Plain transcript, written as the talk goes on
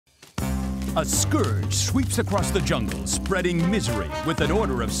A scourge sweeps across the jungle, spreading misery with an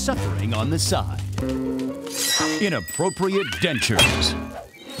order of suffering on the side. Inappropriate dentures.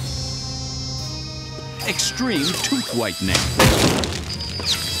 Extreme tooth whitening.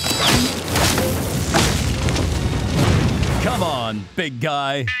 Come on, big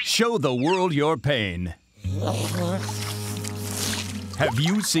guy. Show the world your pain. Have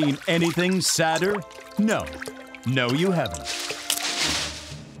you seen anything sadder? No. No, you haven't.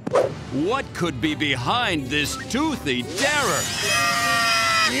 What could be behind this toothy terror?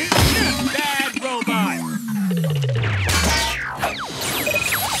 Bad robot!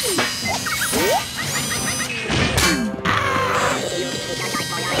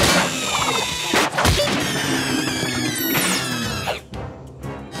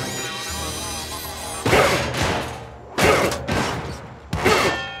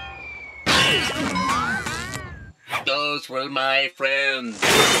 Those were my friends.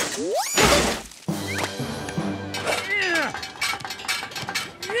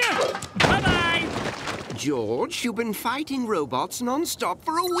 Bye-bye! George, you've been fighting robots non-stop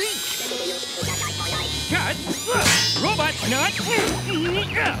for a week. Cut! Robot nut!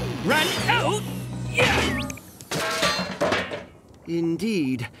 Run out!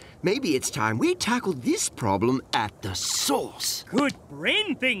 Indeed. Maybe it's time we tackled this problem at the source. Good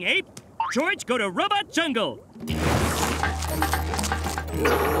brain thing, Ape! George, go to Robot Jungle!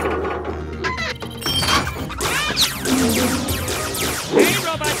 Hey,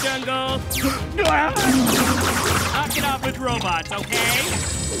 Robot Jungle! Knock it off with robots, okay?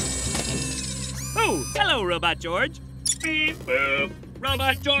 Oh, hello, Robot George. Beep boop.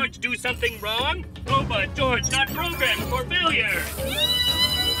 Robot George do something wrong? Robot George not programmed for failure.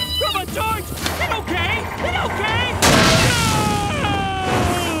 Robot George, it okay? It okay? No!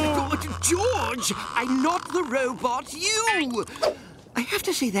 George, I'm not the robot, you! I have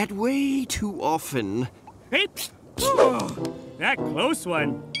to say that way too often. Hey, oh, that close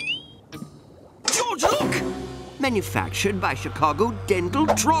one. George, look! Manufactured by Chicago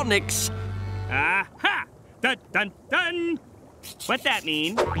Dentaltronics. Aha! Dun dun dun! What's that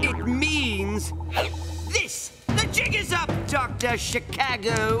mean? It means this! The jig is up, Dr.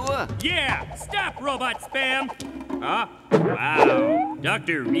 Chicago! Yeah! Stop, robot spam! Ah, wow.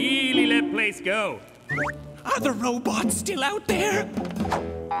 Doctor really let place go. Are the robots still out there?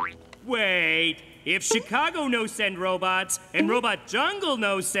 Wait, if Chicago no send robots and Robot Jungle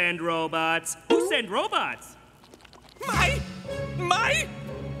no send robots, who send robots? My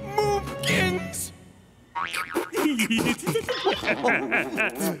moopkins!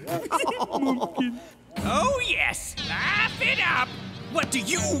 Oh, yes, laugh it up. What do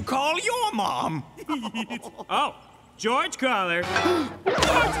you call your mom? Oh, George Caller.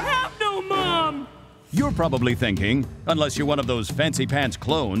 George have no mom! You're probably thinking, unless you're one of those fancy pants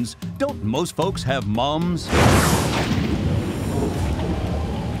clones, don't most folks have moms?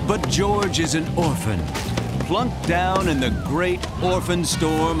 But George is an orphan, plunked down in the great orphan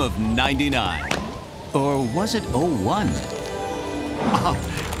storm of '99. Or was it '01? Ah,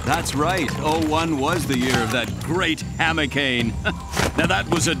 that's right, '01 was the year of that great hammockane. Now that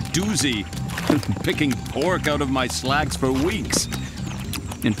was a doozy, picking pork out of my slacks for weeks.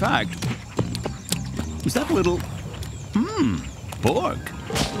 In fact, was that little, pork?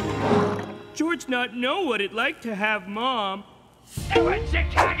 George not know what it like to have mom. Everyone,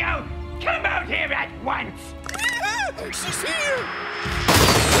 Chicago, come out here at once! She's here!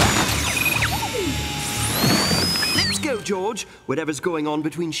 Let's go, George. Whatever's going on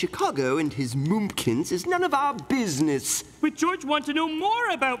between Chicago and his moompkins is none of our business. But George want to know more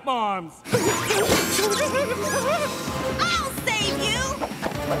about moms. I'll save you!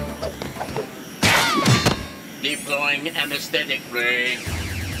 Deploying anesthetic ray.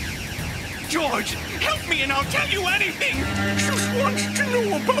 George, help me and I'll tell you anything. Just wants to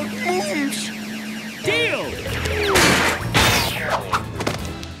know about mooms. Deal!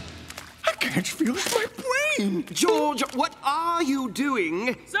 I can't feel my brain. George, what are you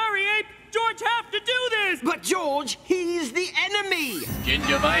doing? Sorry, Ape. George have to do this. But George, he's the enemy.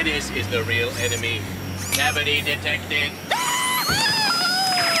 Gingivitis is the real enemy. Cavity detected.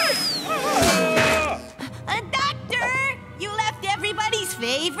 Doctor, you left everybody's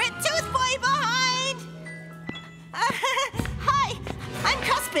favorite tooth boy behind. Hi, I'm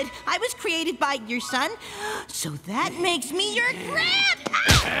Cuspid. I was created by your son, so that makes me your grand.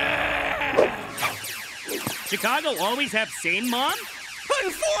 Chicago always have same mom?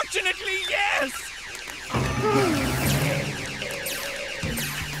 Unfortunately, yes.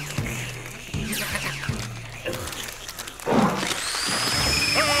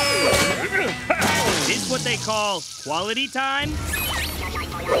 This what they call quality time?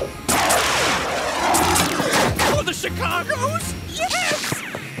 Chicagos? Yes!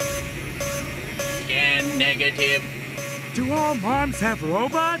 Scan negative. Do all moms have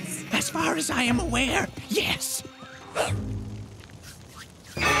robots? As far as I am aware, yes.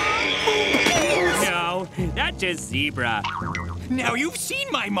 No, that's just zebra. Now you've seen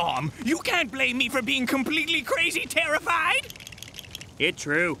my mom. You can't blame me for being completely crazy terrified. It's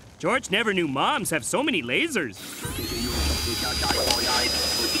true. George never knew moms have so many lasers.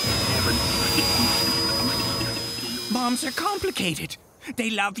 Moms are complicated.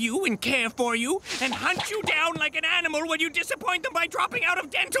 They love you and care for you and hunt you down like an animal when you disappoint them by dropping out of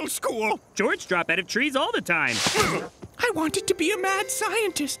dental school. George dropped out of trees all the time. I wanted to be a mad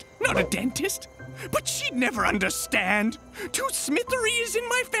scientist, not a dentist. But she'd never understand. Tooth smithery is in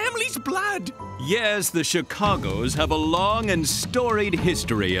my family's blood. Yes, the Chicagos have a long and storied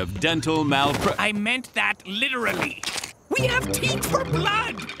history of dental malpractice. I meant that literally. We have teeth for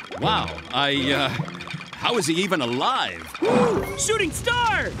blood. Wow, how is he even alive? Ooh, shooting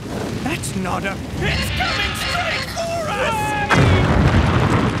star! That's not a... It's coming straight for us!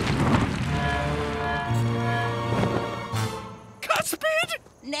 Cuspid?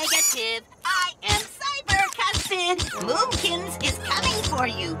 Negative. I am Cyber Cuspid. Moomkins is coming for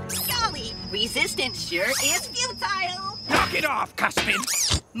you. Golly, resistance sure is futile. Knock it off, Cuspid.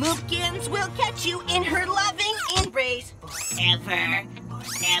 Moomkins will catch you in her loving embrace. Ever,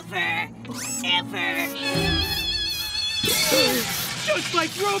 ever, ever. Just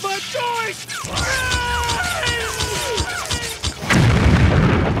like Robot George!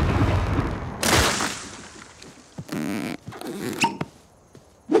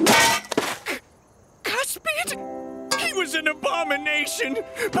 Cuspid? He was an abomination,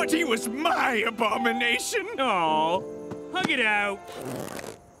 but he was my abomination. Aw, hug it out.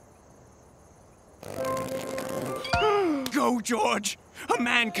 Go, George. A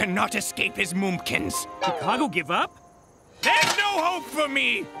man cannot escape his Moomkins. Chicago give up? There's no hope for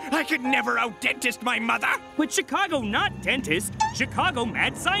me. I could never out-dentist my mother. But Chicago not dentist, Chicago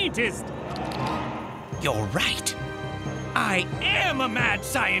mad scientist. You're right. I am a mad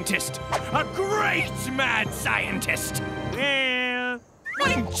scientist. A great mad scientist. Well,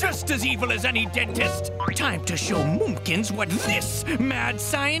 I'm just as evil as any dentist. Time to show Moomkins what this mad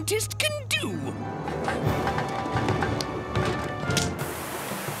scientist can do.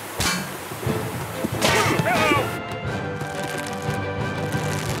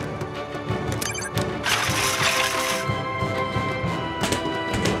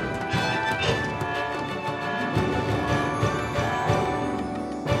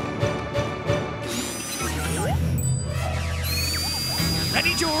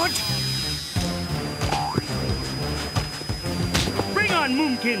 Ready, George? bring on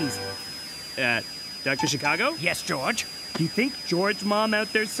Moomkins! Dr. Chicago? Yes, George? You think George's mom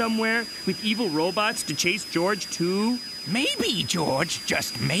out there somewhere with evil robots to chase George too? Maybe, George.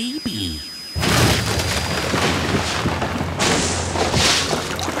 Just maybe.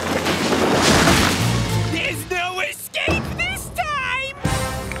 There's no escape this time!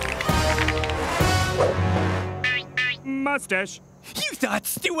 Mustache. You thought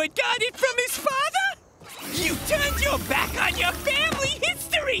Stuart got it from his father? You turned your back on your family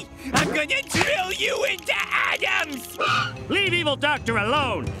history! I'm gonna drill you into atoms! Leave evil doctor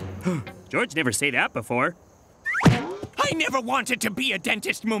alone! George never said that before. I never wanted to be a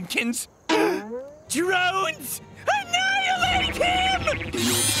dentist, Moomkins. Drones! Annihilate him!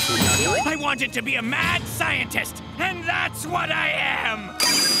 I wanted to be a mad scientist, and that's what I am!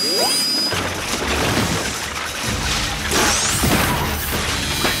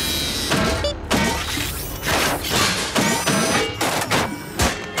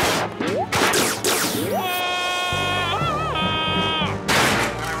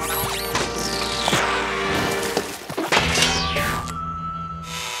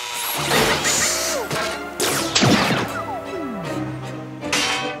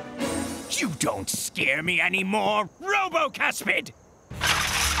 You don't scare me anymore, Robo-Cuspid!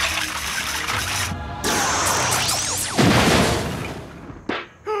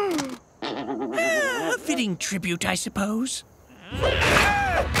 A fitting tribute, I suppose.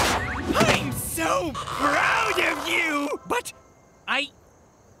 I'm so proud of you! But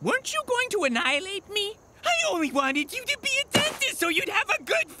weren't you going to annihilate me? I only wanted you to be a dentist so you'd have a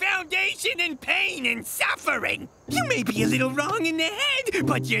good foundation in pain and suffering. You may be a little wrong in the head,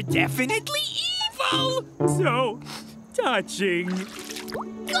 but you're definitely evil! So touching.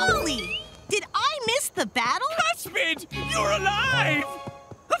 Golly! Did I miss the battle? Cuspid, you're alive!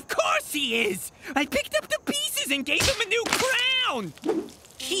 Of course he is! I picked up the pieces and gave him a new crown!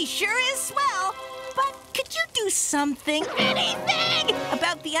 He sure is swell. But could you do something, anything,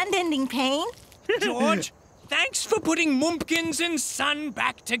 about the unending pain? George, thanks for putting Mumpkins and Son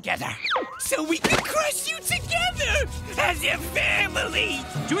back together. So we can crush you together as a family.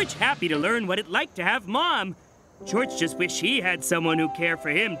 George happy to learn what it like to have Mom. George just wish he had someone who cared for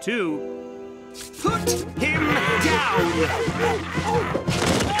him, too. Put him down.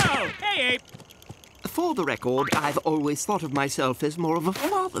 Oh, hey, Ape. For the record, I've always thought of myself as more of a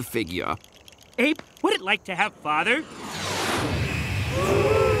father figure. Ape, what it like to have father?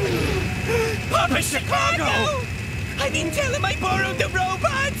 Papa Chicago! I didn't tell him I borrowed the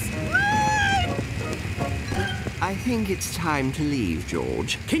robots! I think it's time to leave,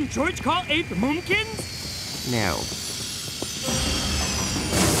 George. Can George call Ape Mumpkins? No.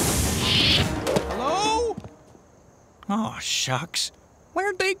 Hello? Oh, shucks.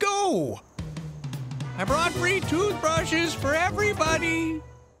 Where'd they go? I brought free toothbrushes for everybody.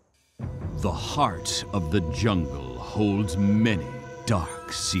 The heart of the jungle holds many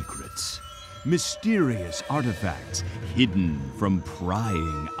dark secrets. Mysterious artifacts hidden from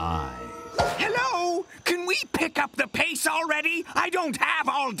prying eyes. Hello? Can we pick up the pace already? I don't have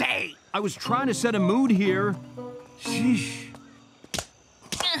all day. I was trying to set a mood here. Sheesh.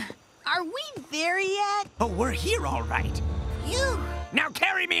 Are we there yet? Oh, we're here all right. You. Now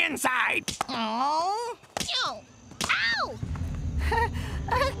carry me inside. Oh. Ow. Ow.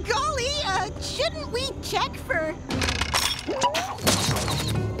 Golly, shouldn't we check for...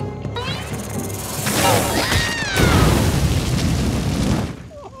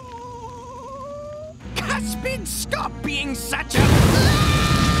 Cuspid, stop being such a...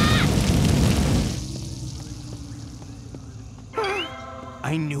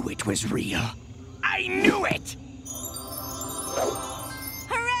 I knew it was real. I knew it!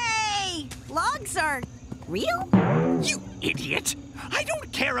 Hooray! Logs are real? You idiot! I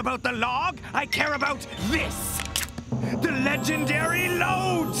don't care about the log. I care about this. The legendary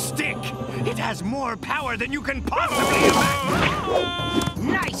load stick. It has more power than you can possibly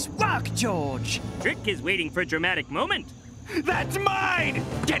imagine. Nice work, George. Trick is waiting for a dramatic moment. That's mine!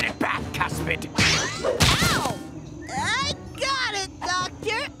 Get it back, Cuspid! Ow! I got it,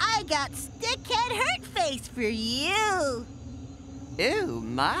 Doctor. I got stickhead hurt face for you. Oh,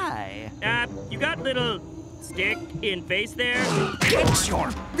 my. You got little stick in face there? Get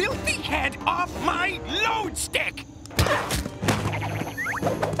your filthy head off my load stick!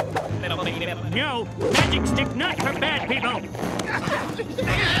 No, magic stick not for bad people.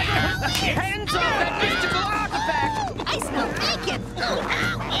 Hands off that mystical artifact! I smell bacon.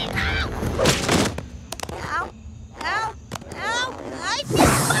 Ow, ow, ow. I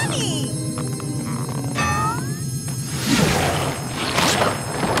feel funny.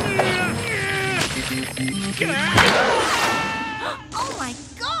 Oh my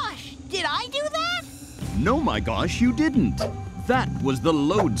gosh, did I do that? No, my gosh, you didn't. That was the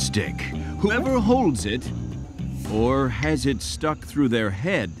load stick. Whoever holds it, or has it stuck through their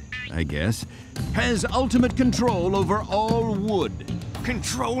head, I guess, has ultimate control over all wood.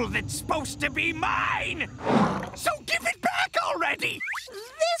 Control that's supposed to be mine! So give it back already!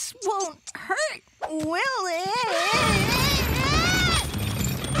 This won't hurt, will it?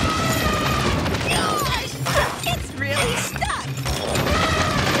 Gosh, it's really stuck.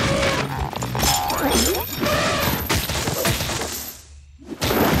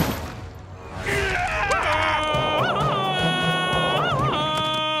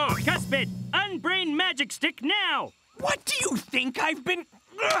 Cuspid, unbrain magic stick now! What do you think I've been...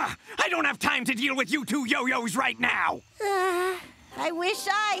 Ugh, I don't have time to deal with you two yo-yos right now! I wish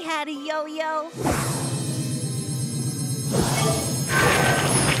I had a yo-yo.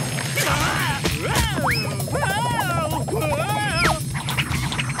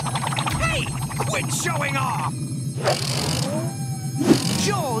 Hey, quit showing off!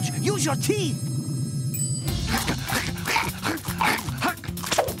 George, use your teeth!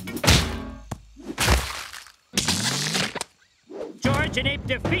 George and Ape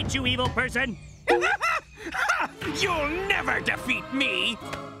defeat you, evil person! You'll never defeat me!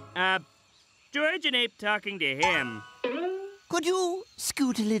 George and Ape talking to him. Could you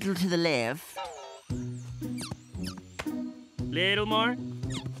scoot a little to the left? Little more.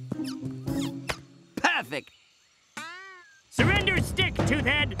 Perfect. Surrender stick,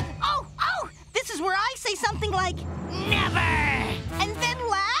 Toothhead! Oh, this is where I say something like, never! And then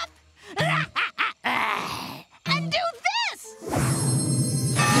laugh? And do this!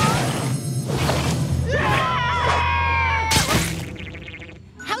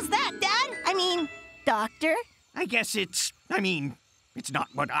 How's that, Dad? I mean, Doctor? I guess it's not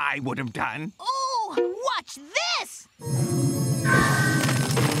what I would have done. Oh, watch this!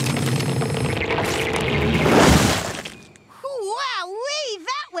 Wowee,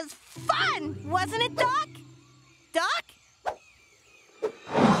 that was fun, wasn't it, Doc? Doc?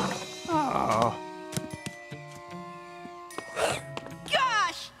 Oh.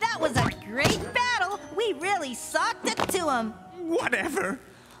 Gosh, that was a great battle. We really socked it to him. Whatever.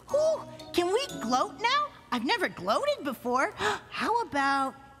 Ooh, can we gloat now? I've never gloated before. How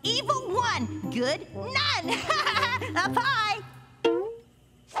about evil 1, good none? Up high.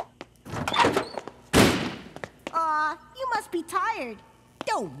 Aw, you must be tired.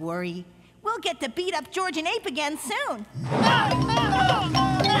 Don't worry. We'll get to beat up George and Ape again soon.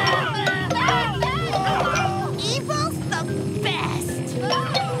 Evil's the best.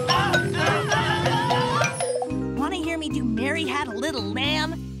 Want to hear me do Mary Had a Little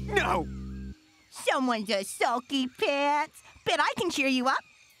Lamb? No. Someone's a sulky pants. Bet I can cheer you up.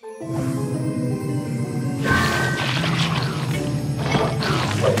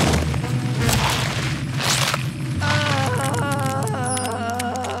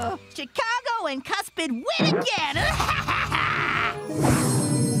 Chicago and Cuspid win again!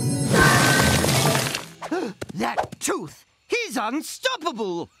 That tooth! He's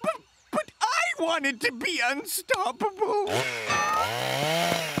unstoppable! But I wanted to be unstoppable.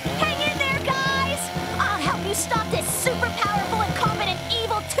 Hang in there, guys! I'll help you stop this super powerful and competent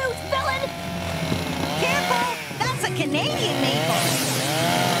evil tooth villain! Careful! That's a Canadian maple!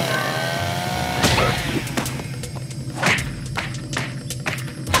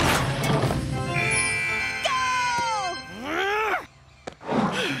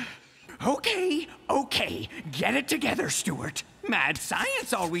 Okay, get it together, Stuart. Mad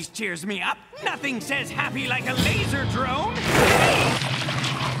science always cheers me up. Nothing says happy like a laser drone.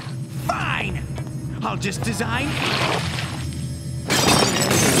 Fine, I'll just design.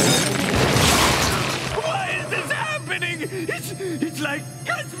 Why is this happening? It's like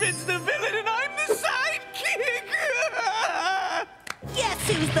Cuspid's the villain and I'm the sidekick. Guess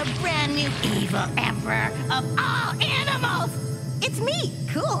who's the brand new evil emperor of all animals? It's me.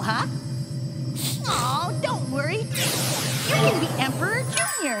 Cool, huh? Oh, don't worry. You can be Emperor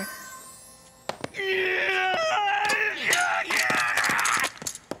Junior.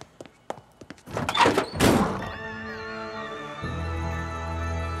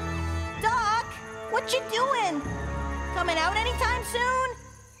 Doc, what you doing? Coming out anytime soon?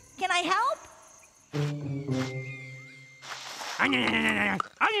 Can I help?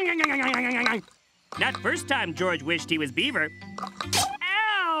 Not first time George wished he was Beaver.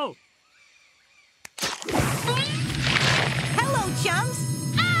 Ow! Hello, chums.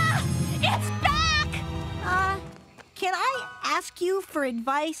 Ah! It's back! Can I ask you for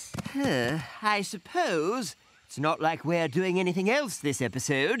advice? I suppose. It's not like we're doing anything else this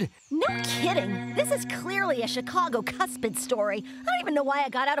episode. No kidding. This is clearly a Chicago Cuspid story. I don't even know why I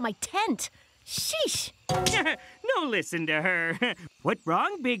got out of my tent. Sheesh. No, listen to her. What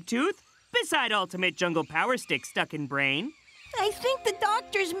wrong, Big Tooth? Beside ultimate jungle power stick stuck in brain. I think the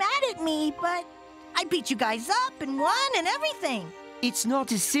doctor's mad at me, but I beat you guys up and won and everything. It's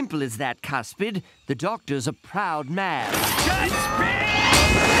not as simple as that, Cuspid. The doctor's a proud man. Cuspid!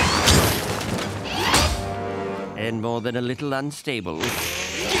 And more than a little unstable. Give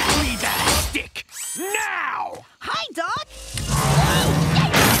me that stick! Now! Hi, Doc!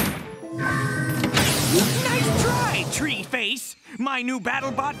 Nice try, Tree Face! My new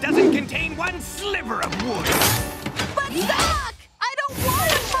battle bot doesn't contain one sliver of wood! But, Doc! I don't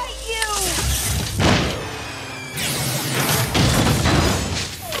want to fight you!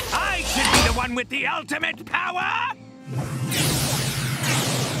 I should be the one with the ultimate power!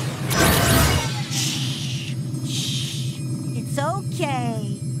 It's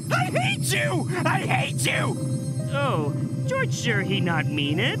okay. I hate you! I hate you! Oh, George sure he not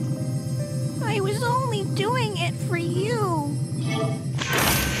mean it? I was only doing it for you.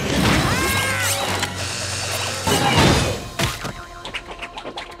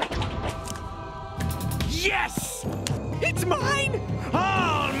 Yes! It's mine!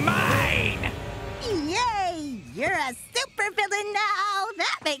 All mine! Yay! You're a supervillain now.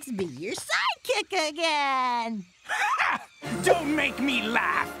 That makes me your sidekick again. Don't make me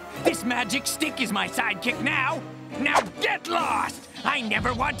laugh! This magic stick is my sidekick now! Now get lost! I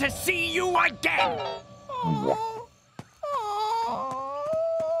never want to see you again!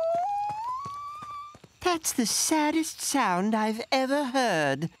 That's the saddest sound I've ever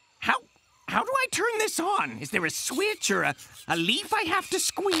heard. How do I turn this on? Is there a switch or a leaf I have to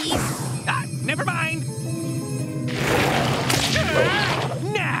squeeze? Never mind.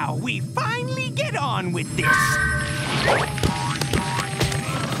 Now we finally get on with this.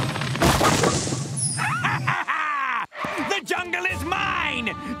 The jungle is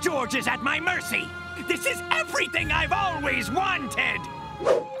mine! George is at my mercy! This is everything I've always wanted!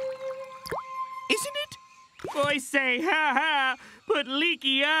 Isn't it? voice say ha ha, but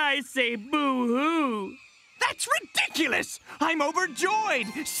leaky eyes say boo hoo. That's ridiculous! I'm overjoyed!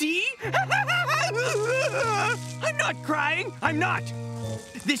 See? I'm not crying! I'm not!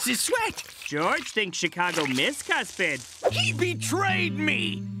 This is Sweat! George thinks Chicago missed Cuspid. He betrayed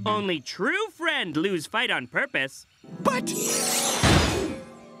me! Only true friend lose fight on purpose. But...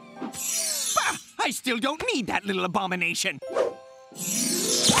 Bah! I still don't need that little abomination!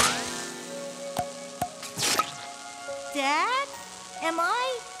 Dad? Am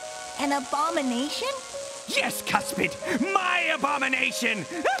I an abomination? Yes, Cuspid! My abomination!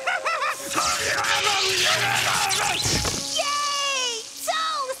 Yay!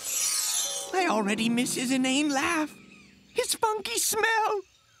 Toast! I already miss his inane laugh, his funky smell,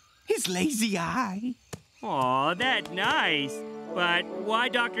 his lazy eye. Aw, that's nice. But why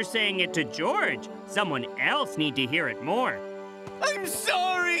Doctor saying it to George? Someone else need to hear it more. I'm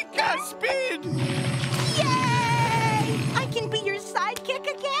sorry, Cuspid! Yay! I can be your sidekick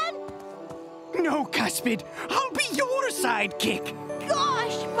again? No, Cuspid, I'll be your sidekick.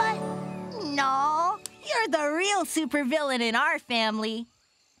 Gosh, but... No, you're the real supervillain in our family.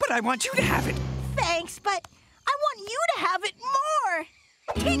 But I want you to have it. Thanks, but I want you to have it more.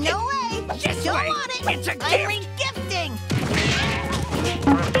 No way. Yes Don't way. want it. It's a I'm gift. regifting.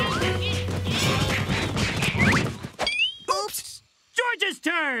 Oops. George's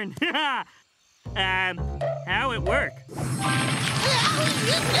turn! How it work?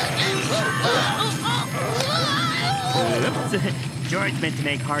 Oops. George meant to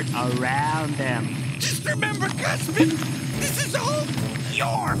make hearts around them. Just remember, Cuspid, this is all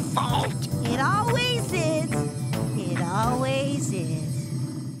your fault. It always is. It always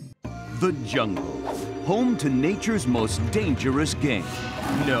is. The jungle, home to nature's most dangerous game.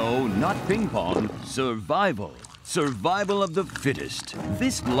 No, not ping pong, survival. Survival of the fittest.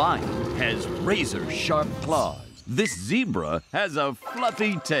 This lion has razor-sharp claws. This zebra has a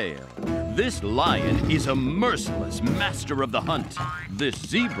fluffy tail. This lion is a merciless master of the hunt. This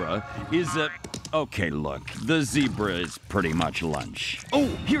zebra is a... Okay, look, the zebra is pretty much lunch. Oh,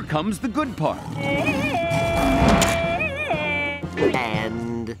 here comes the good part.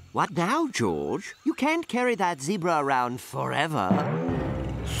 And what now, George? You can't carry that zebra around forever.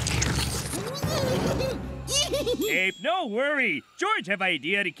 Ape, no worry. George have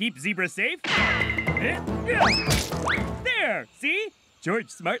idea to keep zebra safe. There, see? George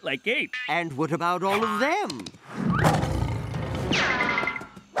smart like Ape. And what about all of them?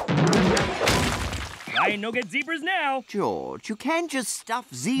 Lion no get zebras now. George, you can't just stuff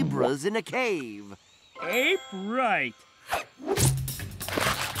zebras in a cave. Ape right.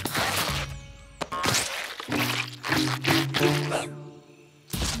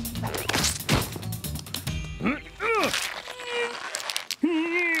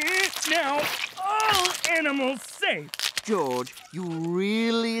 Now, all animals safe. George, you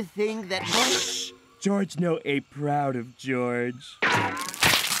really think that... Shh. George no Ape proud of George.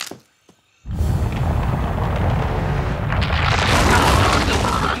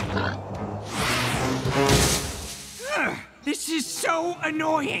 This is so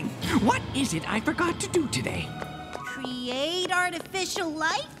annoying. What is it I forgot to do today? Create artificial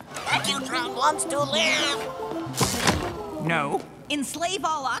life? Acutron wants to live. No. Enslave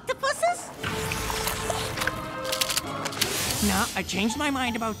all octopuses? No, I changed my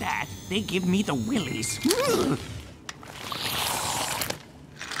mind about that. They give me the willies.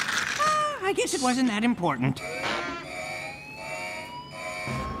 I guess it wasn't that important.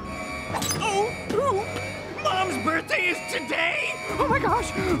 Oh, Mom's birthday is today! Oh my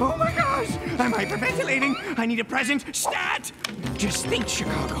gosh! Oh my gosh! I'm hyperventilating. I need a present. Stat! Just think,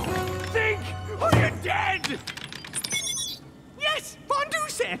 Chicago. Think, or you're dead! Yes! Fondue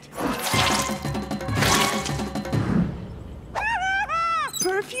set!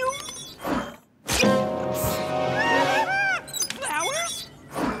 Perfume? Flowers?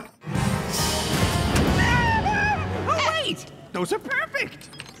 Oh, wait! Those are perfect!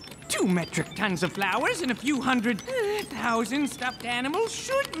 2 metric tons of flowers and a few hundred thousand stuffed animals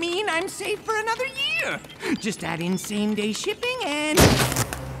should mean I'm safe for another year. Just add in same-day shipping and...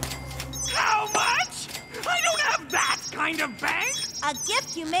 How much? I don't have that kind of bank! A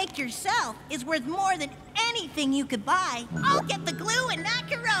gift you make yourself is worth more than anything you could buy. I'll get the glue and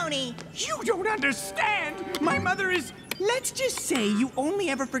macaroni. You don't understand! My mother is... Let's just say you only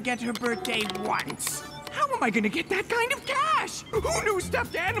ever forget her birthday once. How am I gonna get that kind of cash? Who knew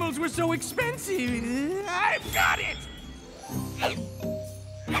stuffed animals were so expensive? I've got it!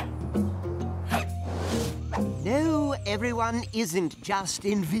 No, everyone isn't just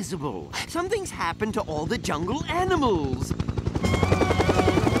invisible. Something's happened to all the jungle animals.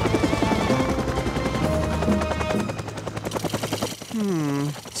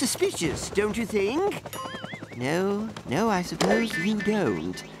 suspicious, don't you think? No, I suppose you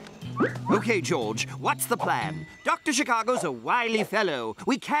don't. Okay, George, what's the plan? Dr. Chicago's a wily fellow.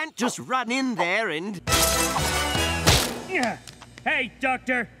 We can't just run in there and... Hey,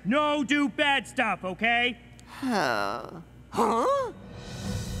 Doctor, no do bad stuff, okay? Huh? Oh,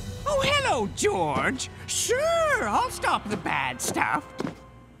 hello, George. Sure, I'll stop the bad stuff.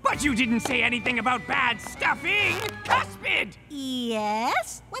 But you didn't say anything about bad stuffing, Cuspid!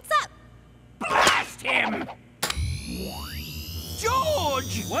 Yes? What's up? Blast him!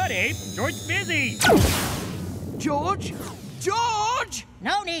 George! What, Abe? George's busy. George? George!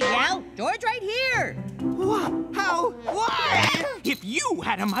 No need yell. George right here. How? Why? If you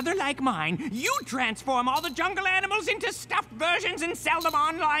had a mother like mine, you'd transform all the jungle animals into stuffed versions and sell them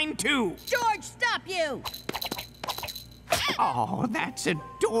online, too. George, stop you. Oh, that's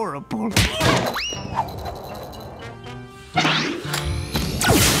adorable.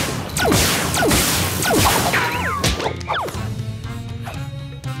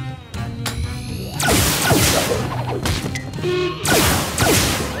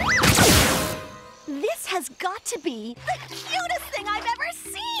 This has got to be the cutest thing I've ever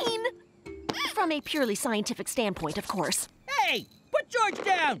seen! From a purely scientific standpoint, of course. Hey, put George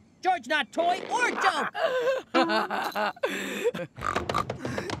down. George not toy or joke.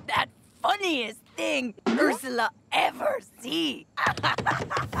 That funniest thing Ursula ever see.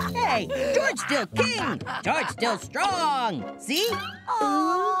 Hey, George still king. George still strong. See?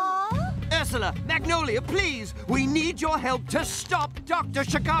 Aww. Ursula, Magnolia, please! We need your help to stop Dr.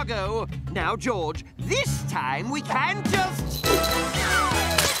 Chicago! Now, George, this time we can just...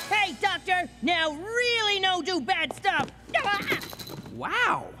 Hey, Doctor, now really no do bad stuff.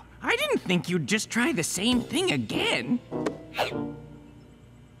 Wow, I didn't think you'd just try the same thing again.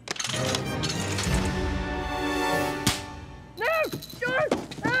 No, George,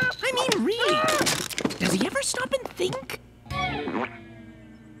 stop. I mean, really, does he ever stop and think?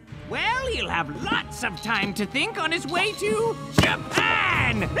 Well, he'll have lots of time to think on his way to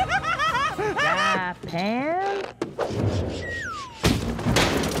Japan! Japan?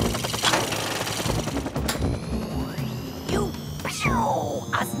 You show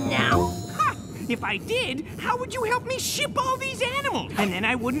us now. Ha! If I did, how would you help me ship all these animals? And then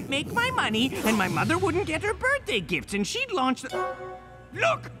I wouldn't make my money, and my mother wouldn't get her birthday gifts, and she'd launch the...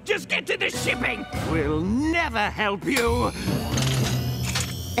 Look! Just get to the shipping! We'll never help you!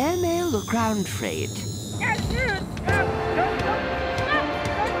 Airmail or ground freight?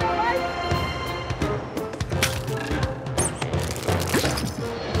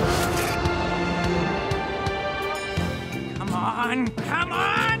 Come on, come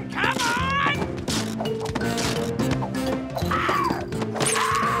on, come on!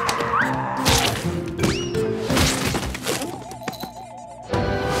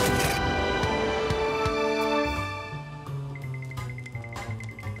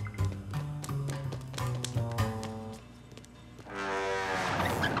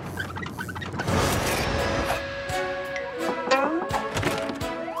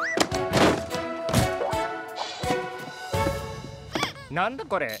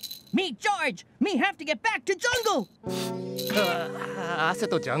 Me, George! Me have to get back to jungle! 汗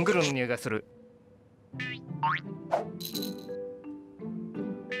とジャングルの匂いがする。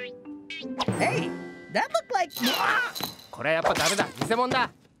 Hey, that looked like... これやっぱダメだ。偽物だ。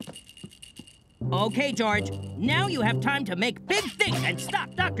 Okay, George. Now you have time to make big things and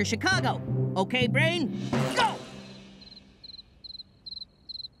stop Dr. Chicago. Okay, Brain? Go!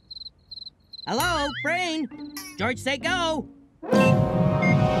 Hello, Brain? George, say go.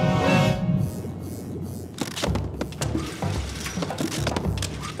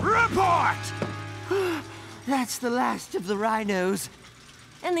 Report! That's the last of the rhinos.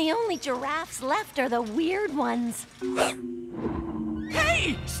 And the only giraffes left are the weird ones.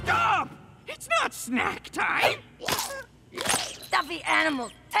 Hey, stop! It's not snack time! Stuffy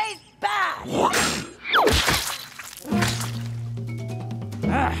animals taste bad.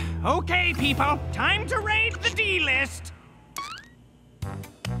 Okay, people, time to raid the D-list.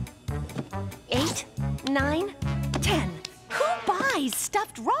 8, 9, 10. Who buys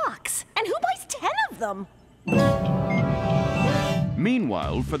stuffed rocks? And who buys 10 of them?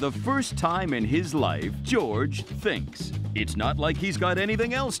 Meanwhile, for the first time in his life, George thinks. It's not like he's got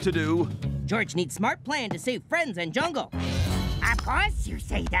anything else to do. George needs smart plan to save friends and jungle. Of course you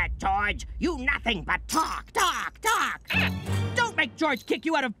say that, George. You nothing but talk, talk, talk. Don't make George kick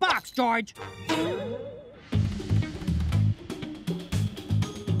you out of box, George.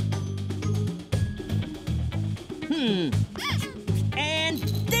 And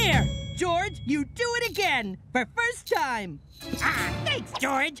there! George, you do it again, for first time. Ah, thanks,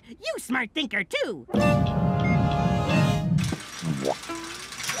 George. You smart thinker, too.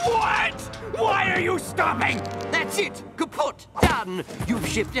 What? Why are you stopping? That's it! Kaput! Done! You've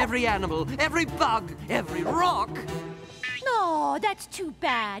shipped every animal, every bug, every rock. No, that's too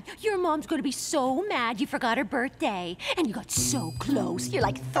bad. Your mom's gonna be so mad you forgot her birthday. And you got so close. You're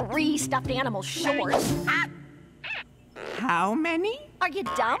like 3 stuffed animals short. How many? Are you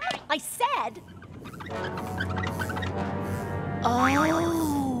dumb? I said.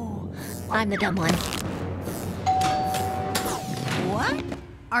 Oh, I'm the dumb one. What?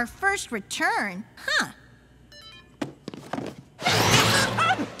 Our first return? Huh.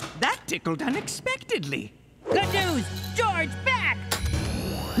 That tickled unexpectedly. Good news, George back.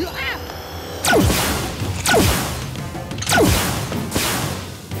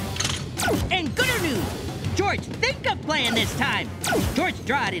 And gooder news, George think of playing this time. George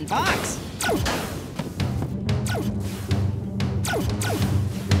draw it in box.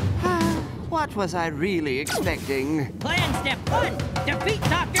 What was I really expecting? Plan step 1, defeat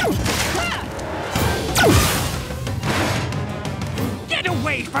Dr. Get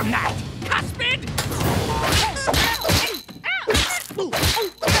away from that! Cuspid!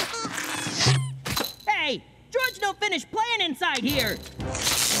 Hey, George no finished playing inside here.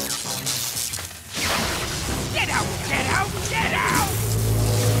 Get out! Get out! Get out!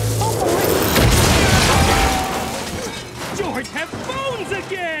 George have phones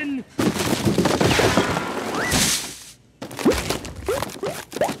again!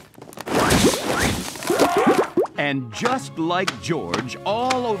 And just like George,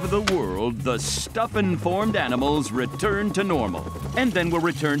 all over the world, the stuff-informed animals returned to normal, and then were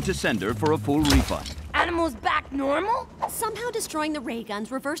returned to sender for a full refund. Animals back normal? Somehow destroying the ray guns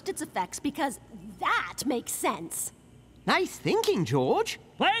reversed its effects because that makes sense. Nice thinking, George.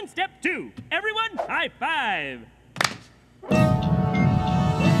 Plan step 2. Everyone, high five.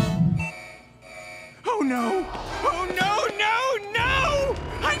 Oh no! Oh no, no, no!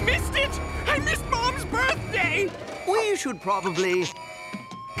 I missed it! I missed Mom's birthday! We should probably...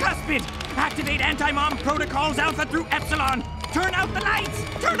 Cuspid! Activate anti-mom protocols Alpha through Epsilon! Turn out the lights!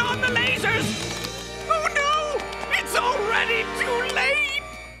 Turn on the lasers! Oh no! It's already too late!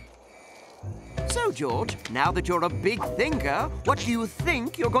 So, George, now that you're a big thinker, what do you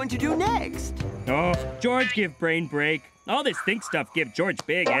think you're going to do next? Oh, George give brain break. All this think stuff give George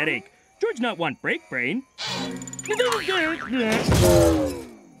big headache. George not want break brain.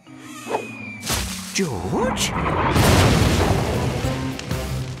 George?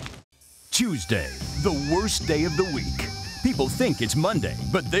 Tuesday, the worst day of the week. People think it's Monday,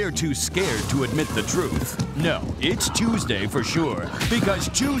 but they're too scared to admit the truth. No, it's Tuesday for sure, because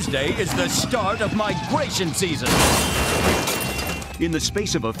Tuesday is the start of migration season. In the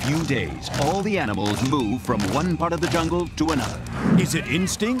space of a few days, all the animals move from one part of the jungle to another. Is it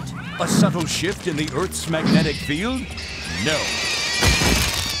instinct? A subtle shift in the Earth's magnetic field? No.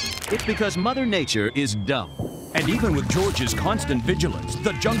 It's because Mother Nature is dumb. And even with George's constant vigilance,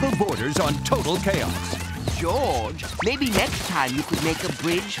 the jungle borders on total chaos. George, maybe next time you could make a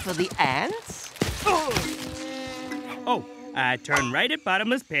bridge for the ants? Oh, turn right at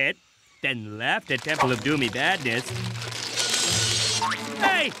Bottomless Pit, then left at Temple of Doomy Badness.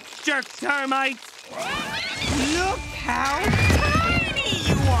 Hey, jerk termites! Look how tiny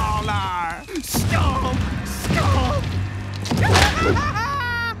you all are! Stomp! Stomp!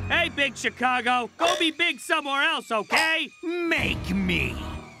 Hey, Big Chicago, go be big somewhere else, okay? Make me!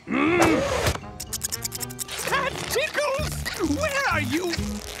 That tickles! Where are you?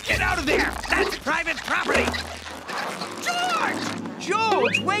 Get out of there! That's private property! George!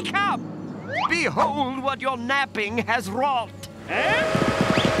 George, wake up! Behold what your napping has wrought.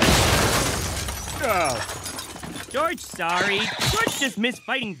 Oh. George, sorry. George just missed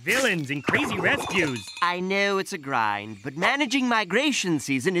fighting villains and crazy rescues. I know it's a grind, but managing migration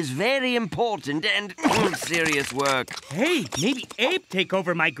season is very important and serious work. Hey, maybe Abe take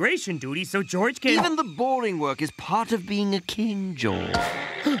over migration duty so George can... Even the boring work is part of being a king, George.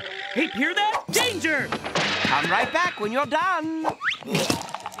 Abe, hear that? Danger! Come right back when you're done.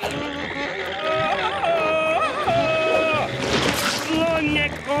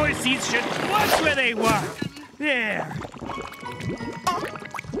 Long-necked horses should watch where they walk. There.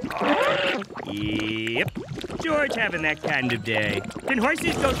 Yep. George having that kind of day. Can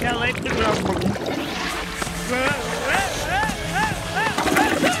horses go tell it?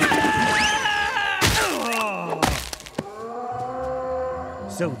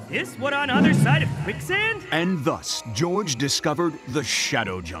 So this what on other side of quicksand? And thus, George discovered the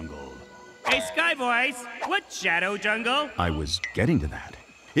Shadow Jungle. Hey, Sky Voice, what shadow jungle? I was getting to that.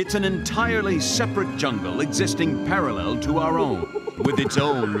 It's an entirely separate jungle existing parallel to our own, with its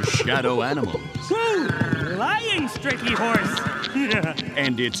own shadow animals. Woo! Lying, Stricky Horse!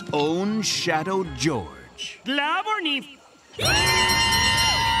 And its own Shadow George. Glav or Neef?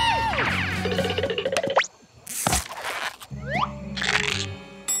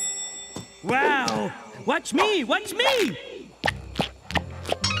 Wow! Watch me! Watch me!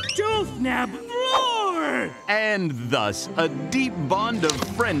 Doofnab floor! And thus, a deep bond of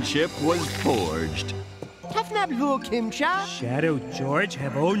friendship was forged. Toughnab Kimcha. Shadow George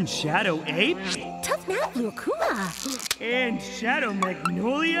have owned Shadow Ape? Tough nap, Lukua. And Shadow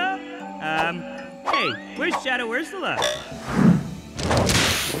Magnolia? Hey, where's Shadow Ursula?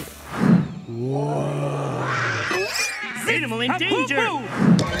 Whoa! Animal in danger!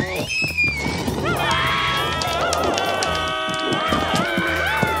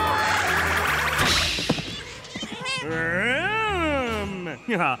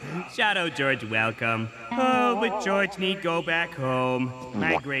 Shadow George, welcome. Oh, but George need go back home.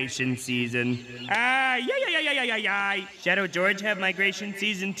 Migration season. Yeah. Shadow George have migration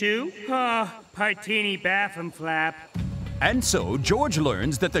season too? Oh, Partini Baffin Flap. And so, George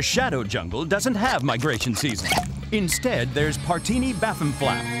learns that the Shadow Jungle doesn't have migration season. Instead, there's Partini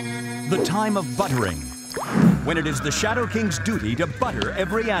Baffenflap, the time of buttering, when it is the Shadow King's duty to butter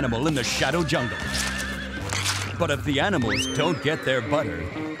every animal in the Shadow Jungle. But if the animals don't get their butter,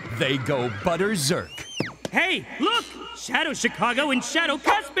 they go butterzerk. Hey, look! Shadow Chicago and Shadow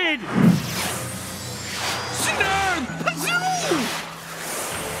Cuspid! Snarg! Pazoo!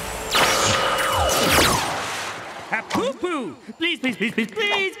 Ha-poo-poo!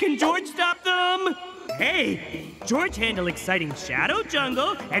 Please, can George stop them? Hey, George handle exciting Shadow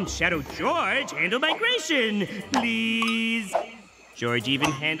Jungle, and Shadow George handle migration. Please. George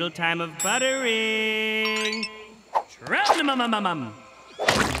even handle time of buttering. Tra-la-mum-mum-mum.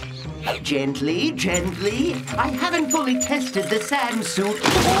 Gently. I haven't fully tested the sand suit.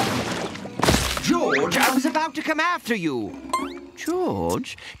 George, I was about to come after you.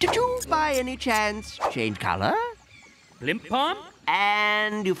 George, did you by any chance change color? Blimp-pom?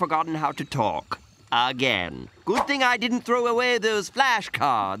 And you've forgotten how to talk. Again. Good thing I didn't throw away those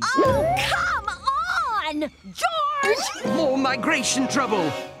flashcards. Oh, come on! George! More migration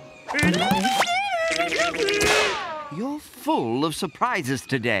trouble. You're full of surprises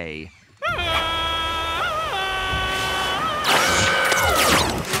today.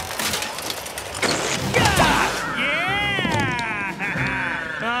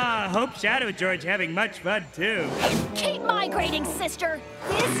 Hope Shadow George having much fun, too. Keep migrating, sister.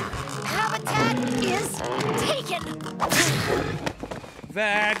 This habitat is taken.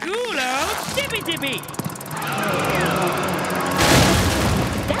 Vagulo tippy-tippy.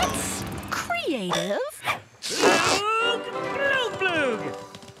 That's creative. Bloog.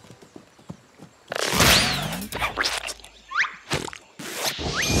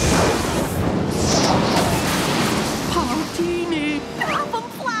 Partini.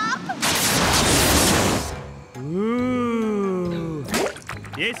 Ooh.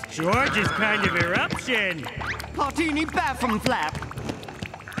 This George is kind of eruption. Partini Baffenflap.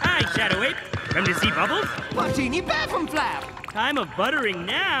 Hi, Shadow Ape. Come to see Bubbles? Partini Baffenflap. Time of buttering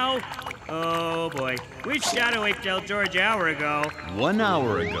now. Oh, boy. Wish Shadow Ape tell George an hour ago. 1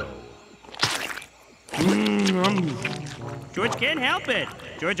 hour ago. George can't help it.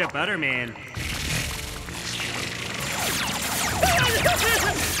 George a butterman.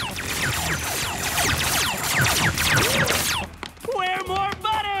 Where more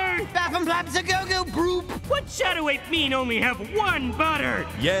butter? Baffenflap's a go-go broop. What Shadow Ape mean only have one butter?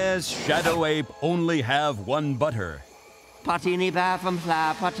 Yes, Shadow Ape only have one butter. Partini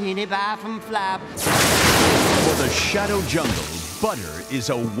Baffenflap, Partini Baffenflap. For the Shadow Jungle, butter is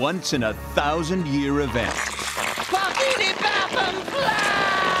a once-in-a-thousand-year event. Partini Baffenflap!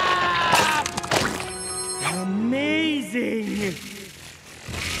 Amazing!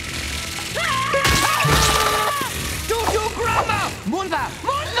 Dodo Grandma! Munva!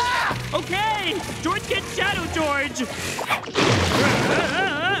 Okay, George gets Shadow George!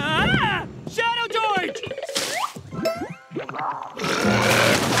 Shadow George!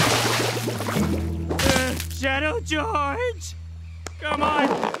 Shadow George! Come on,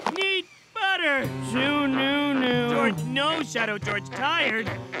 need butter! No. George knows Shadow George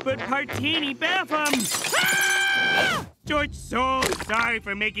tired, but Partini Baffum! George, so sorry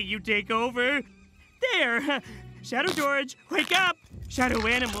for making you take over. There! Shadow George, wake up! Shadow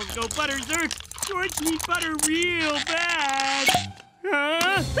animals go butterzerk! George needs butter real bad!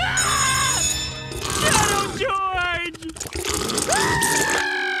 Shadow George!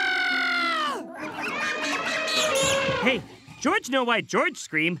 Hey, George know why George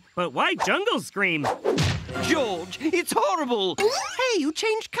scream, but why Jungle scream? George, it's horrible. Hey, you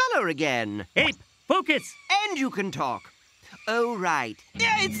changed color again. Ape, focus. And you can talk. Oh, right.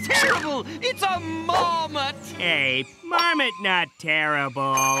 Yeah, it's terrible. It's a marmot. Ape, marmot not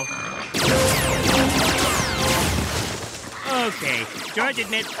terrible. Okay, George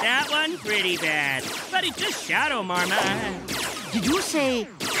admits that one pretty bad, but it's just shadow marmot. Did you say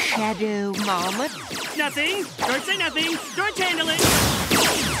shadow marmot? Nothing. George say nothing. George handle it.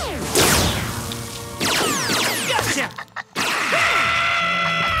 Gotcha.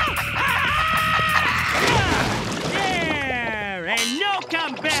 There, and no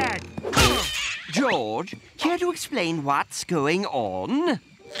comeback. George, care to explain what's going on?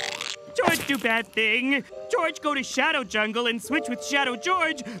 George do bad thing. George go to Shadow Jungle and switch with Shadow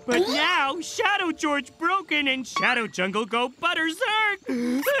George, but now Shadow George broken and Shadow Jungle go berserk.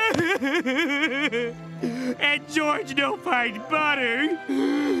 And George no find butter.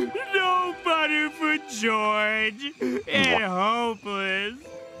 No butter for George. And hopeless.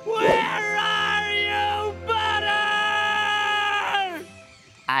 Where are you, butter?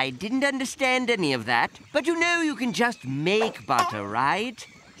 I didn't understand any of that, but you know you can just make butter, right?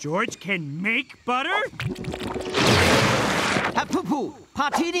 George can make butter? Ha-poo-poo!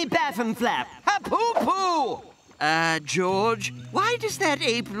 Partini baffin flap! Ha-poo-poo! George, why does that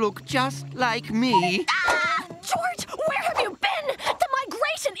ape look just like me? George, where have you been? The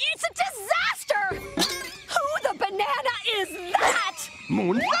migration, it's a disaster! Who the banana is that?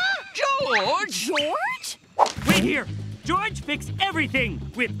 George! George? Wait here! George fix everything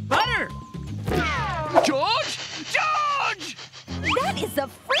with butter! George! George! That is the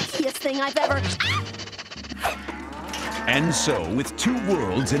freakiest thing I've ever... And so, with two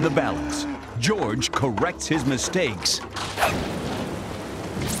worlds in the balance, George corrects his mistakes.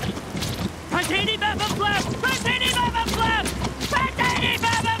 Partini baffin flap! Partini baffin flap! Partini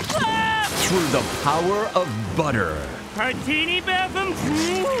baffin flap! Through the power of butter. Partini baffin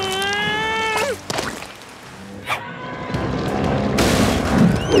flap!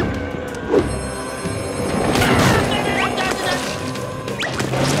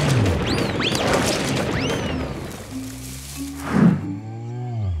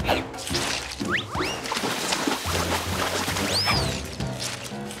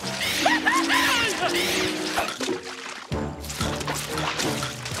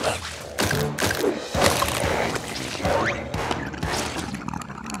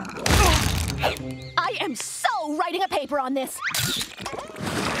 I am so writing a paper on this.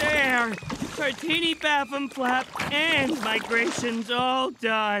 There! Partini baffin flap and migration's all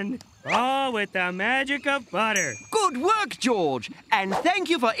done. All with the magic of butter. Good work, George! And thank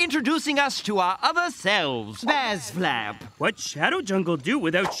you for introducing us to our other selves. Bazflap. What Shadow Jungle do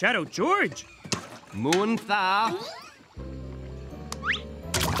without Shadow George? Moontha.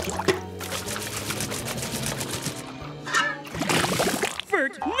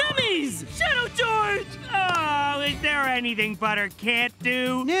 Fert Nummies! Shadow George! Oh, is there anything butter can't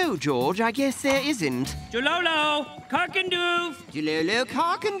do? No, George, I guess there isn't. Jololo! Carkandoof! Jololo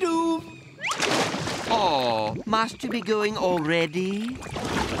Carkandoo. Oh, must you be going already?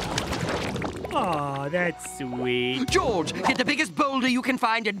 Oh, that's sweet. George, get the biggest boulder you can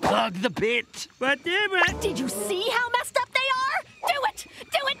find and plug the pit. But Did you see how messed up they are? Do it!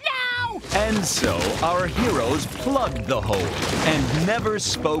 Do it now! And so, our heroes plugged the hole and never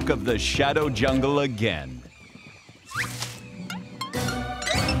spoke of the Shadow Jungle again.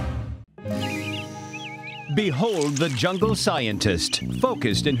 Behold the jungle scientist,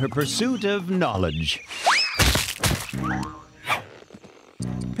 focused in her pursuit of knowledge.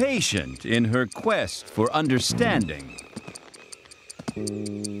 Patient in her quest for understanding.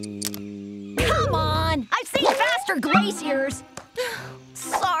 Come on! I've seen faster glaciers!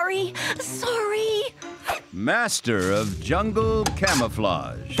 Sorry. Master of jungle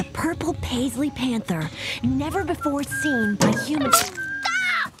camouflage. The purple paisley panther, never before seen by humans.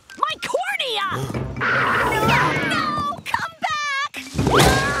 Ah! My cornea! No! Come back!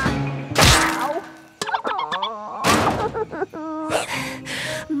 Ow!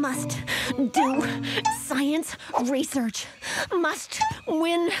 Must do science research. Must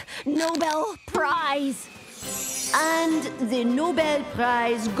win Nobel Prize. And the Nobel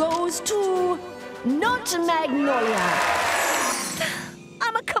Prize goes to not Magnolia.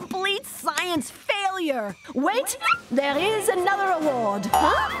 I'm a complete science failure. Wait, there is another award.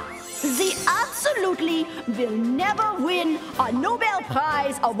 Huh? The absolutely will never win a Nobel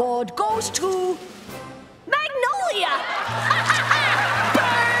Prize award goes to Magnolia.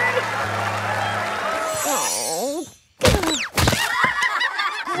 Burn! Oh.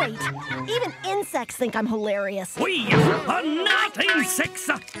 Wait, even in insects think I'm hilarious. We are not insects.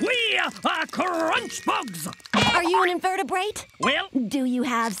 We are crunch bugs. Are you an invertebrate? Well, Do you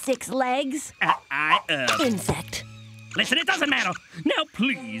have 6 legs? Insect. Listen, it doesn't matter. Now,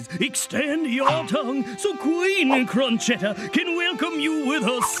 please, extend your tongue so Queen Crunchetta can welcome you with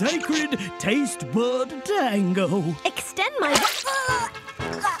her sacred taste bud tango. Extend my...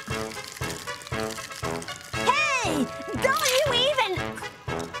 Hey! Don't you even...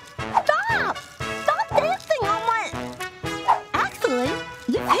 Stop! Stop dancing on my... Actually,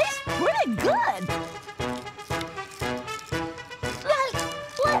 you taste pretty good.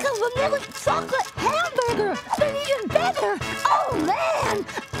 Like a vanilla chocolate hamburger, but even better. Oh, man!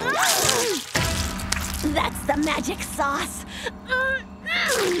 That's the magic sauce.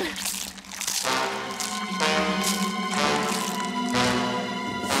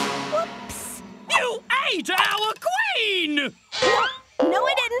 Whoops. You ate our queen! No,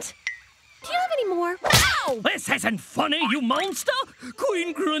 I didn't. Do you have any more? Ow! This isn't funny, you monster!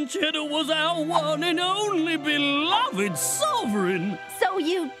 Queen Crunchetta was our one and only beloved sovereign! So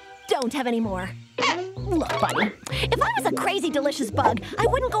you don't have any more? Look, buddy, if I was a crazy delicious bug, I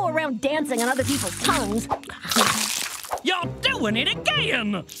wouldn't go around dancing on other people's tongues. You're doing it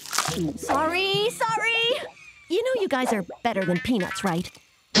again! Sorry. You know you guys are better than peanuts, right?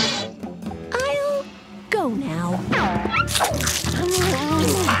 I'll go now.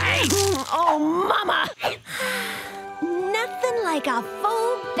 Hey! Oh, mama! Nothing like a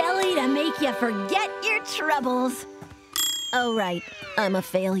full belly to make you forget your troubles. Oh, right. I'm a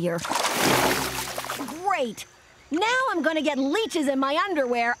failure. Great. Now I'm gonna get leeches in my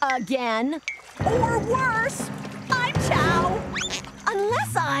underwear again. Or worse, I'm Chow.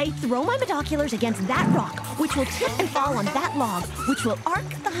 Unless I throw my binoculars against that rock, which will tip and fall on that log, which will arc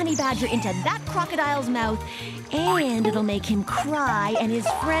the honey badger into that crocodile's mouth, and it'll make him cry, and his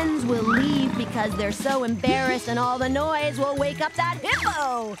friends will leave because they're so embarrassed, and all the noise will wake up that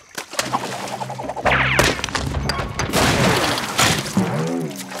hippo.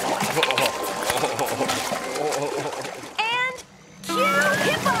 And cue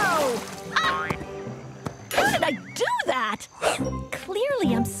hippo! Ah! How did I do that?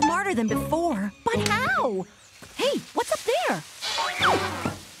 Clearly I'm smarter than before, but how? Hey, what's up there?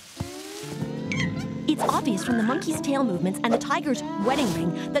 It's obvious from the monkey's tail movements and the tiger's wedding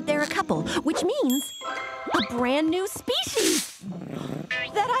ring that they're a couple, which means a brand new species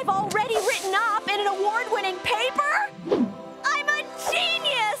that I've already written up in an award-winning paper? I'm a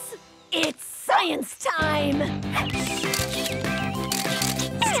genius! It's science time!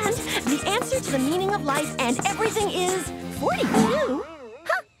 And the answer to the meaning of life and everything is 42?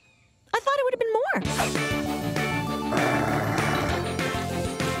 Huh, I thought it would have been more.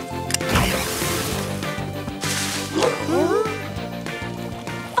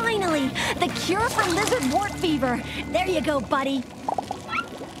 Finally, the cure for lizard wart fever. There you go, buddy.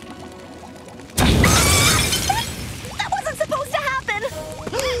 That wasn't supposed to happen.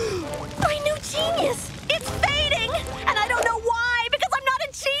 My new genius. It's fading. And I don't know why, because I'm not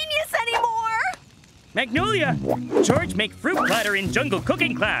a genius anymore. Magnolia! George make fruit platter in jungle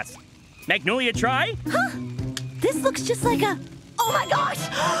cooking class. Magnolia, try? Huh? This looks just like a... Oh my gosh!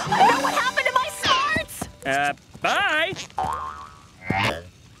 I know what happened to my smarts! Bye!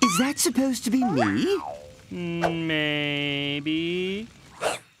 Is that supposed to be me? Maybe.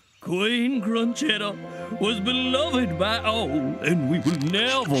 Queen Crunchetta was beloved by all, and we will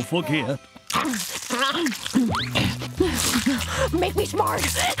never forget. Make me smart!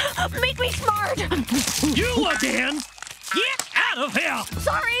 Make me smart! You again! Get out of here!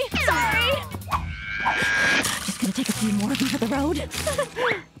 Sorry! Just gonna take a few more of you for the road.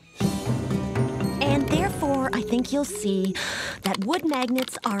 And therefore, I think you'll see that wood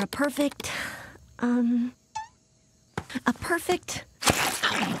magnets are a perfect... Oh,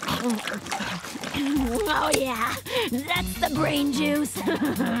 yeah. That's the brain juice.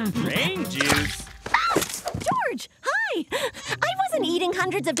 Brain juice? Ah, George, hi. I wasn't eating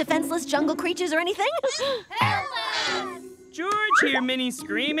hundreds of defenseless jungle creatures or anything. George hear Minnie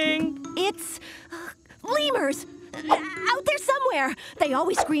screaming? It's lemurs. Out there somewhere. They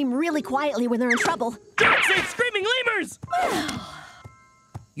always scream really quietly when they're in trouble. George said screaming lemurs!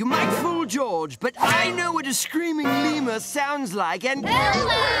 You might fool George, but I know what a screaming lemur sounds like, and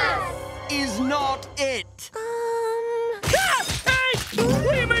is not it. Ah! Hey!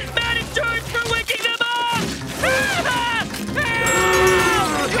 Lemur's mad at George for waking them up!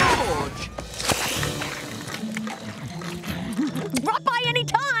 George! Drop by any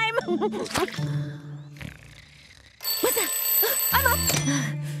time. What's that? I'm up.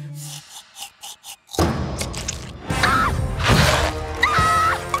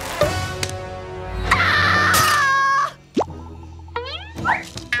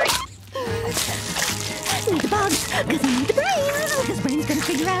 Because I need the brains. Because brains gonna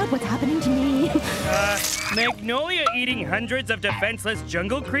figure out what's happening to me. Magnolia eating hundreds of defenseless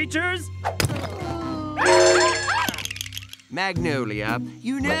jungle creatures? Magnolia,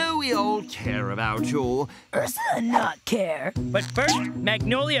 you know we all care about you. Ursa not care. But first,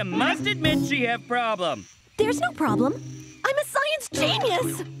 Magnolia must admit she have problem. There's no problem. I'm a science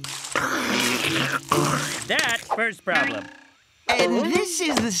genius. That first problem. And this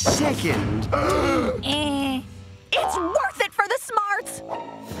is the second. It's worth it for the smarts.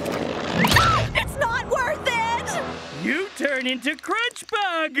 It's not worth it. You turn into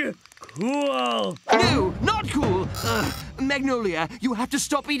Crunchbug. Cool. No, not cool. Magnolia, you have to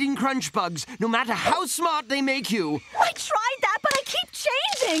stop eating crunch bugs, no matter how smart they make you. I tried that, but I keep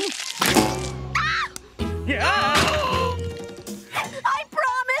changing. Yeah. I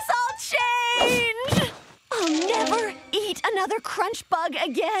promise I'll change. I'll never eat another crunch bug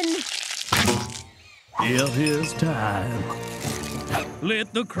again. It is time.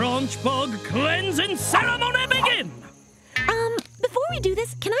 Let the Crunchbug cleansing ceremony begin. Before we do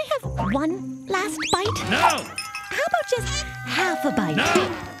this, can I have one last bite? No. How about just half a bite? No.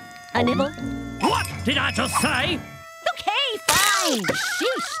 A nibble? What did I just say? Okay, fine.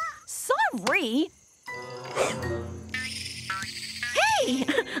 Sheesh. Sorry. Hey,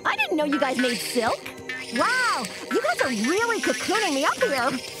 I didn't know you guys made silk. Wow, you guys are really cocooning me up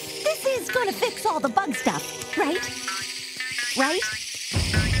here. This is gonna fix all the bug stuff, right? Right?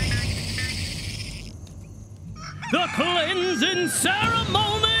 The cleansing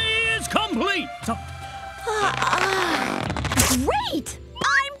ceremony is complete. Great!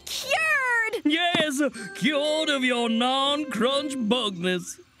 I'm cured! Yes, cured of your non-crunch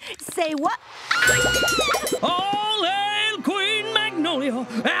bugness. Say what? All hail Queen Magnolia,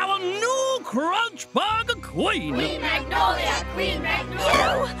 our new crunch bug queen. Queen Magnolia! Queen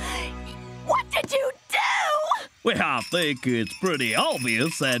Magnolia! What did you do? Well, I think it's pretty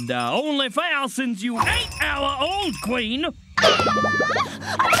obvious and only fair since you ate our old queen. I've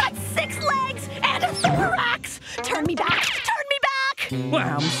got 6 legs and a thorax! Turn me back! Turn me back!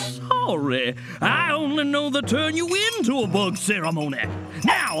 Well, I'm sorry. I only know the turn you into a bug ceremony.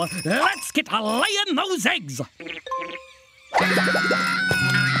 Now, let's get to laying those eggs.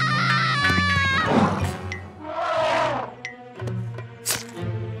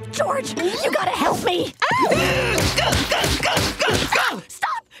 George, you gotta help me!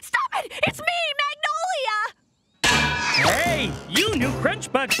 Stop! Stop it! It's me, Magnolia! Hey, you new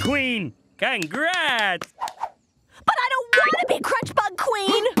crunch bug queen. Congrats! But I don't want to be Crunch Bug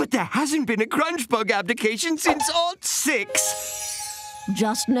Queen! But there hasn't been a crunch bug application since '06.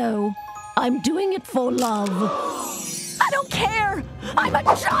 Just know, I'm doing it for love. I don't care! I'm a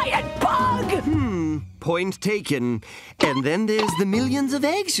giant bug! Point taken. And then there's the millions of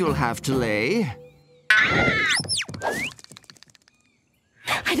eggs you'll have to lay. I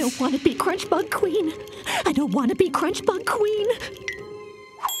don't want to be Crunch Bug Queen. I don't want to be Crunch Bug Queen.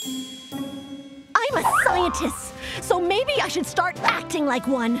 I'm a scientist, so maybe I should start acting like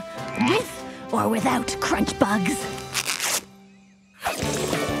one, with or without crunch bugs.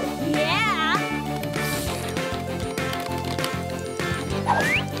 Yeah!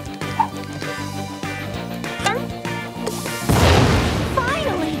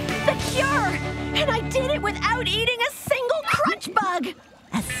 Finally, the cure! And I did it without eating a single crunch bug!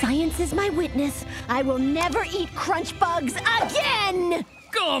 As science is my witness, I will never eat crunch bugs again!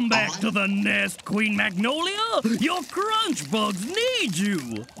 Come back to the nest, Queen Magnolia. Your crunch bugs need you.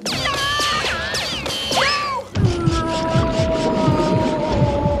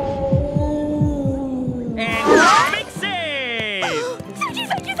 And big save!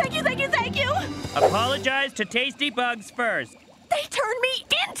 Thank you! Apologize to Tasty Bugs first. They turned me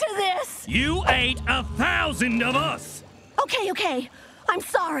into this! You ate 1,000 of us. Okay. I'm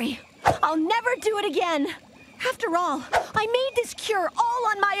sorry. I'll never do it again. After all, I made this cure all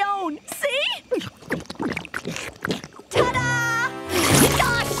on my own. See? Ta-da!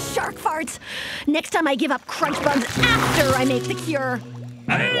 Ah, shark farts. Next time I give up crunch bugs after I make the cure.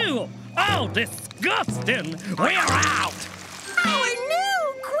 Ew! Oh, disgusting! We're out! Our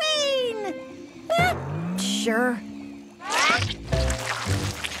new queen! Sure.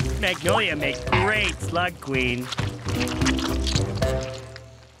 Magnolia makes great slug queen.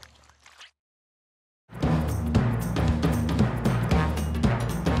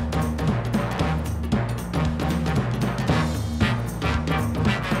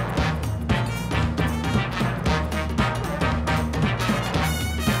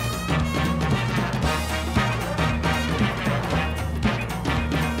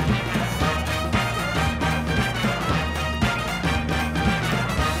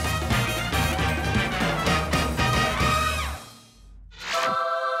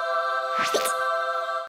 Chow!